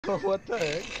What the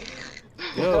heck?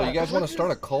 Yo, you guys want to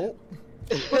start a cult?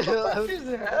 What the fuck just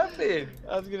happened?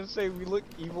 I was gonna say we look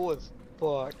evil as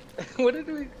fuck. What did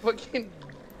we fucking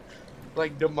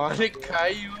like demonic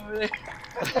Caillou over there?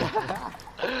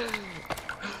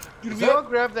 Did we all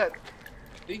grab that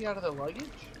thing out of the luggage?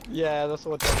 Yeah, that's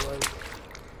what that was.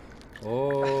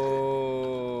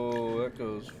 Oh, that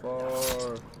goes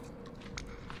far.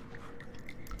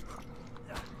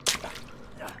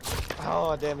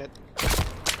 Oh, damn it.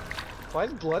 Why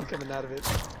is blood coming out of it?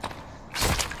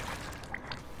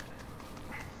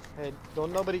 Hey,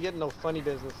 don't nobody get no funny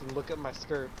business and look at my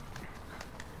skirt.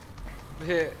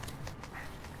 Yeah.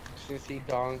 Just see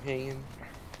dong hanging.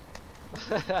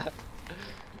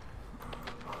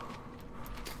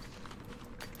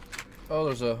 Oh,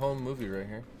 there's a home movie right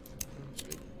here.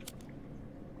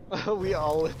 We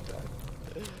all with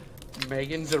that.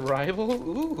 Megan's arrival?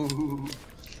 Ooh.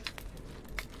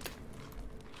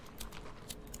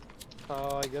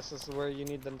 Oh, I guess this is where you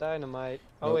need the dynamite.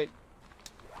 Oh, Nope. wait.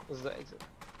 This is the exit.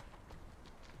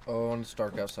 Oh, and it's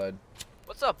dark outside.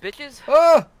 What's up, bitches?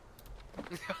 Ah!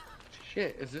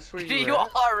 Shit, is this where You you are?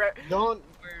 are. Don't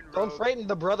frighten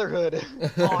the Brotherhood.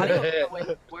 Oh, I don't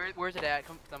know. Wait, where's it at?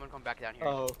 Someone come back down here.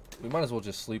 Oh, We might as well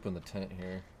just sleep in the tent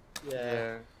here.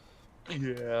 yeah.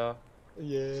 Yeah.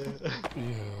 Yeah.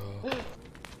 Yeah.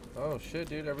 Oh shit,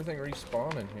 dude, everything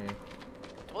respawned in here.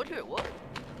 Told you it would.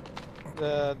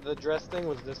 The dress thing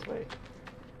was this way.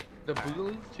 The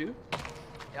boogaloos too?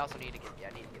 I also need to get. Yeah,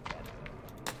 I need to get that.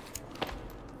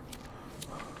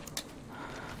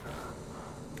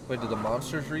 Wait, did the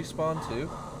monsters respawn too?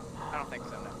 I don't think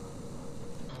so. No.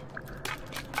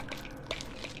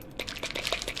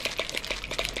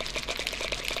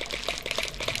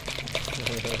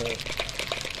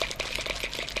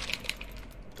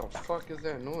 The fuck is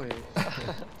that noise?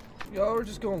 Y'all are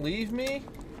just gonna leave me?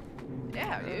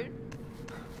 Yeah, dude.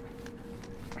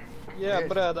 Yeah,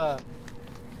 but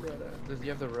Does he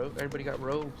have the robe? Everybody got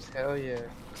robes. Hell yeah.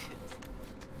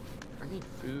 I need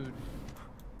food.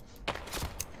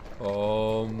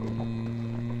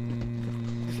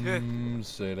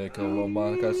 Sere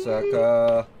Kolomaka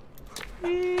Saka.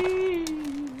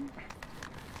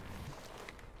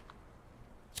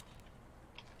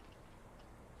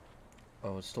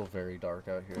 Oh, it's still very dark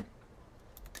out here.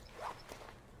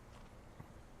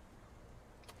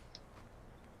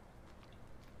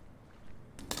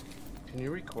 Can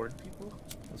you record people?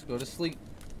 Let's go to sleep,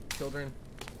 children.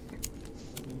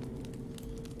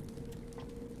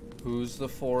 Who's the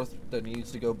fourth that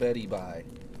needs to go Betty by?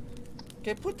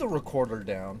 Okay, put the recorder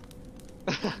down.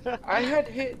 I had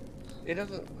hit. It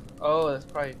doesn't. Oh, that's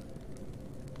probably.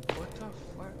 What the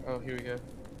fuck? Oh, here we go.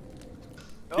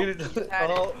 Oh, Dude, it doesn't. had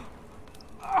it. oh.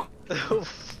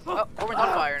 Oh, Corbin's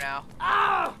on fire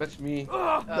now. That's me.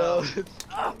 No.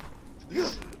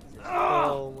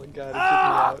 Oh my god, it took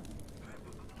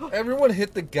me out. Everyone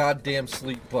hit the goddamn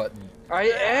sleep button. I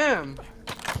am.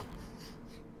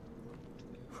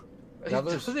 Now It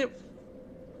there's- doesn't-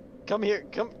 Come here,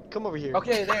 come over here.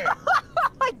 Okay, there. Oh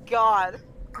my god.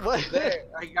 What? There.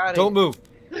 I got it. Don't move.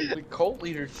 The cult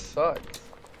leader sucks.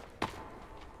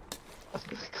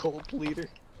 Cult leader.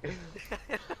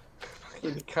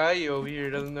 Fucking Caillou over here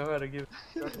doesn't know how to give.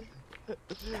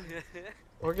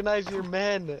 Organize your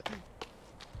men.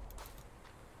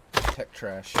 Tech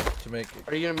trash to make it.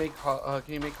 Are you gonna make?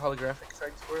 Can you make holographic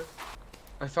sites for us?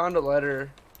 I found a letter.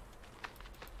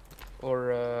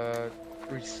 Or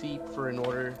receipt for an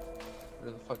order.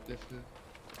 Where the fuck this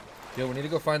is? Yo, we need to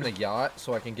go find the yacht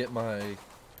so I can get my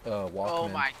Walkman. Oh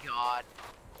my god.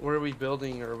 Where are we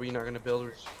building, or are we not gonna build? Or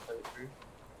just play it through?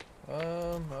 I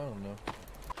don't know.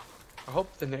 I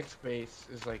hope the next base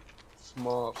is like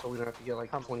small, so we don't have to get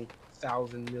like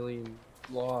 20,000 million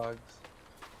logs.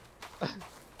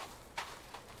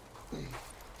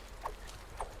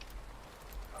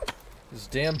 This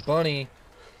damn bunny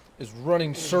is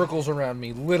running circles around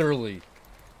me, literally.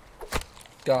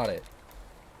 Got it.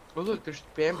 Oh look, there's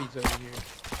Bambi's over here.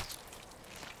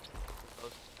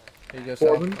 Here you go,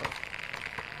 Corbin? Sal.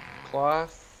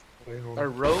 Cloth, or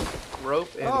rope,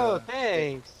 and. Oh,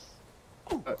 thanks.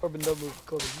 Corbin, don't move.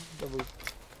 Corbin, don't move.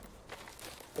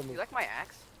 Don't You move. like my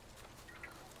axe?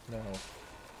 No.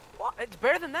 What? It's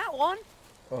better than that one.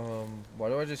 Why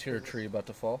do I just hear a tree about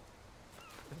to fall?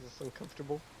 Is this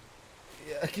uncomfortable?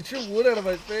 Yeah, get your wood out of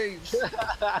my face. Is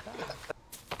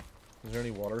there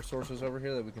any water sources over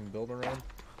here that we can build around?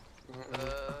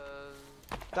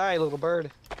 Die, little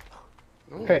bird.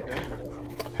 Oh, Hey. okay.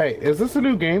 Hey, is this a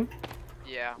new game?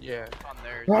 Yeah. Yeah. On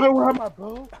theirs. I don't have my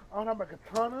bow. I don't have my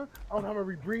katana. I don't have my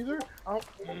rebreather. I don't...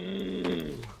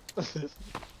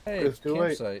 Hey, It's too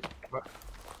late. campsite.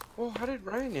 Oh, how did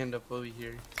Ryan end up over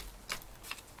here?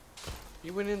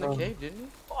 He went in the cave, didn't he?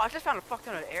 Oh, I just found a fuck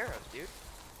ton of arrows, dude.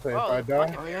 So if Oh, I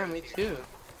die, Oh yeah, me too.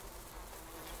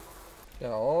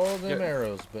 Got all them Yeah.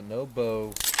 arrows, but no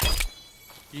bow.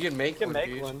 You can make You can one, make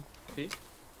dude. one. See?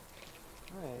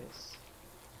 Nice.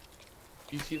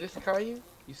 You see this, Caillou?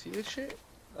 You see this shit?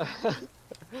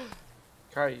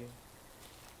 Caillou.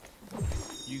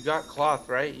 You got cloth,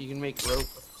 right? You can make rope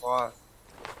with cloth.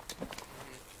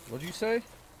 What'd you say?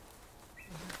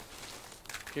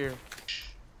 Here.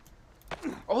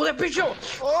 Oh, that bitch!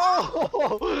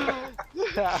 Oh!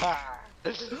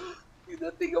 Dude,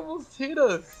 that thing almost hit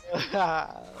us.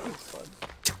 That's fun.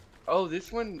 Oh,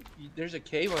 this one, there's a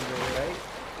cave under it, right?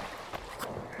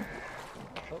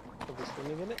 Oh, are we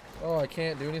swimming in it? Oh, I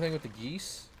can't do anything with the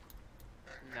geese?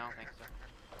 No, I don't think so.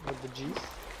 With the G's?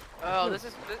 Oh, this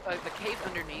is the cave's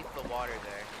underneath the water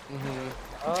there. Mm-hmm.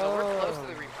 So we're close to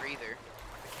the rebreather.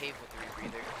 The cave with the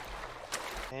rebreather.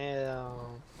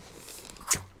 Damn.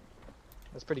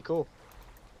 That's pretty cool.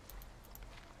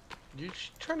 You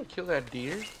trying to kill that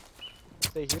deer?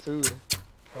 Stay here. Food.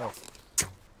 Oh.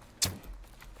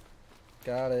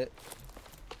 Got it.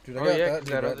 Dude, I Oh, got yeah, that 'cause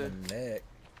dude that right other- in the neck.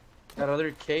 That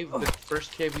other cave, the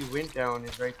first cave you went down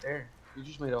is right there. You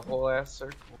just made a whole ass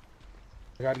circle.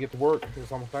 I gotta get to work.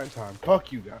 It's almost night time.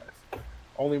 Fuck you guys.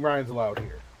 Only Ryan's allowed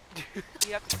here.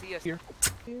 You have to see us. Here.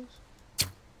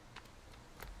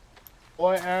 All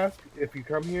I ask, if you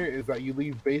come here, is that you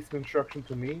leave base construction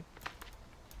to me.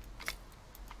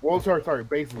 Well, sorry,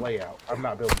 base layout. I'm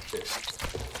not building shit.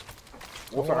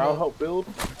 Well, sorry, I'll help build.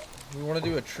 We want to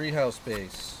do a treehouse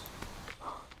base.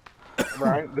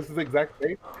 Ryan, this is the exact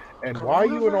base. And why are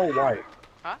you in all white?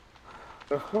 Huh?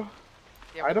 The fuck?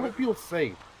 Yeah, I don't feel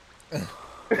safe.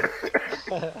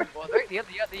 Well,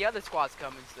 the other squad's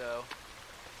coming, so.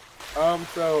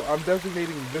 So I'm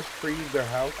designating this tree their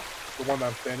house, the one that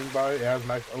I'm standing by. It has a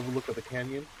nice overlook of the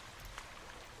canyon.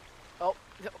 Oh,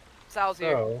 Sal's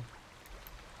here. So,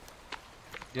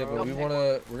 Yeah, but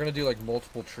we're gonna do like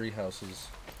multiple tree houses.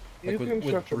 you Like can with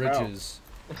shut your mouth. bridges.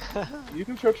 You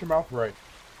can shut your mouth right.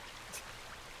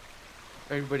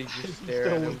 Everybody just Still stare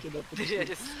at him. looking up at the Yeah,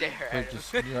 just stare at Like him.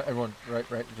 just, you know, everyone, right,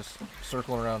 just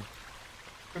circling around.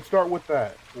 Let's start with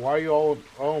that. Why you all?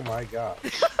 Oh my god.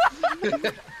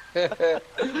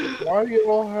 Why do you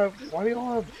all have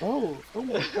bows? Oh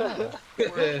my god.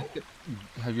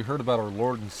 Have you heard about our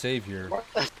Lord and Savior? What?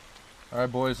 All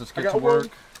right, boys, let's I get got to work.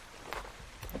 one.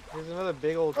 There's another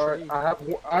big old All tree.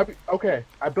 right, I have. Okay,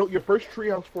 I built your first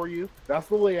treehouse for you. That's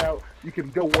the layout. You can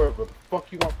go wherever the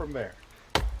fuck you want from there.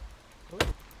 Cut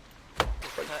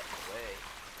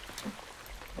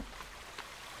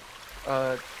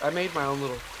away. I made my own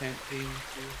little tent thing too.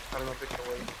 I don't know if it's a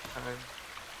waste of time.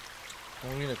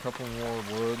 We need a couple more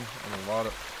wood and a lot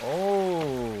of.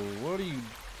 Oh, what are you?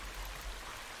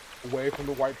 Away from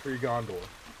the white tree gondor.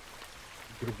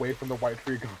 Get away from the white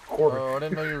tree gondor. Oh, I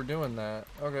didn't know you were doing that.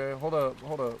 Okay, hold up.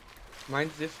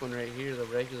 Mine's this one right here, the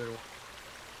regular one.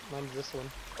 Mine's this one.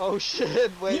 Oh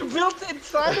shit, wait. You built it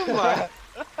inside of mine!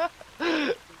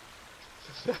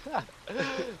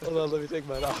 Hold on, let me take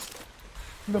mine off.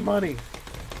 The money.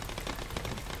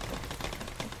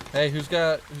 Hey, who's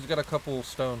got a couple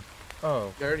stone?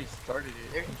 Oh, You already started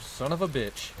it. son of a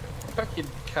bitch! Fucking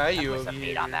I Caillou put over some meat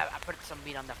here. on that. I put some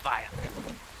meat on the fire.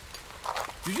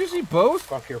 Did you see both?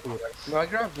 Fuck here, food. No, I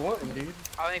grabbed one, dude.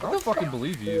 I think I don't fucking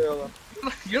believe you.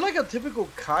 You're like a typical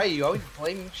Caillou, always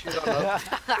blaming shit on others.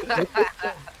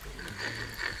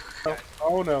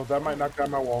 Oh no, that might knock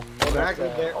down my wall. Food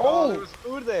there. Oh, there Oh! was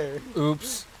food there.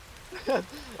 Oops.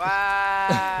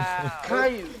 Wow.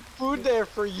 Caillou, Food there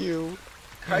for you.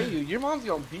 Caillou, your mom's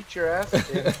gonna beat your ass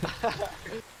again.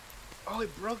 Oh,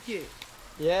 it broke it.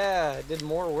 Yeah, it did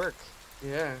more work.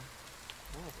 Yeah.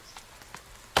 Nice.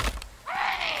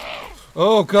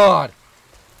 Oh God.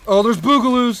 Oh, there's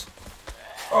boogaloos.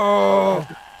 Oh,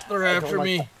 they're after like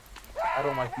me. I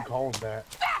don't like you calling that.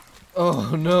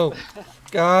 Oh no,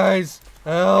 guys,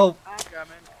 help! I'm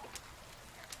coming.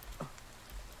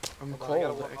 I'm Hold on, I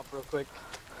gotta cold. warm up real quick.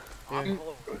 I'm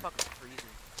fucking freezing.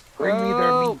 Bring me their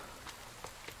Help! meat.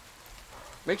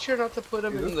 Make sure not to put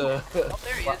them in the, Oh,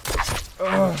 there he is.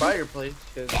 on the fireplace,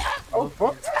 cause Oh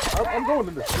fuck! I'm going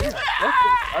in the street. Fuck it.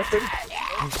 I finished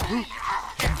it.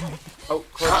 oh,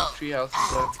 Corbin's treehouse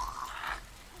is done.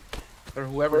 Or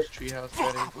whoever's treehouse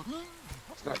that is.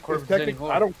 It's not It's Corbin's technically,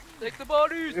 anymore. I don't. Take the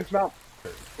bodies. It's not.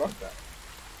 Fuck that.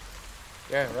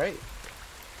 Yeah, right.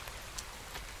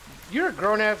 You're a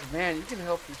grown ass man. You can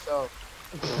help yourself.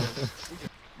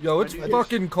 Yo, it's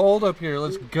fucking cold up here.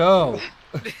 Let's go.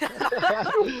 I'm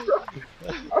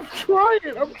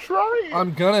trying.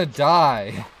 I'm gonna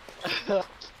die.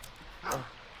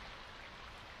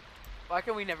 Why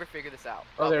can we never figure this out?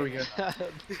 Oh, there we go.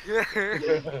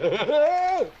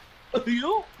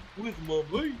 Yo, with my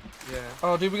mate. Yeah.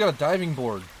 Oh, dude, we got a diving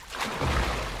board.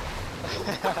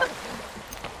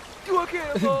 Do a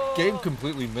cannonball! Gabe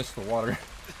completely missed the water.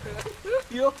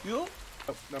 Yo. Oh,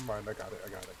 never mind. I got it.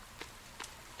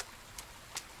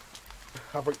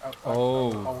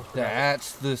 Oh,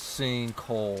 that's the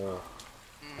sinkhole.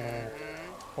 Mhm.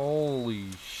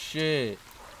 Holy shit.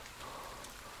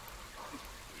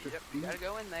 Yep, you gotta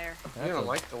go in there. I don't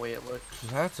like the way it looks.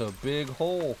 That's a big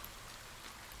hole.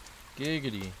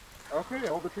 Giggity. Okay,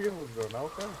 all the tree was done.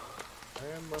 Okay.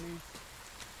 And money.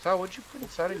 So, what'd you put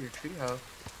inside of your treehouse?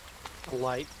 A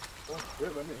light. Oh,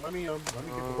 shit, let me get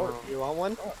to work. You want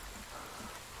one?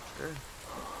 Sure.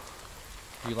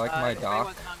 Do you like my If dock?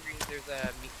 anyone's hungry,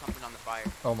 there's meat something on the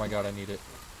fire. Oh my god, I need it.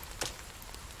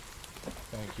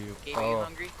 Thank you. Gabe, are you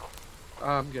hungry?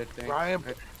 I'm good, thanks. Ryan.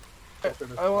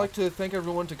 I would like to thank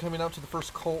everyone to coming out to the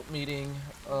first cult meeting.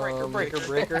 Breaker.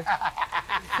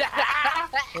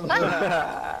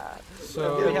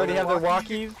 So Do they have their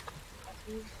walkies?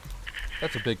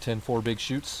 that's a big 10-4 big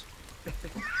shoots.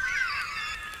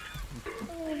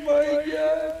 Oh my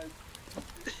god.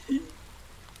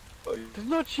 There's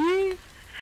no cheese.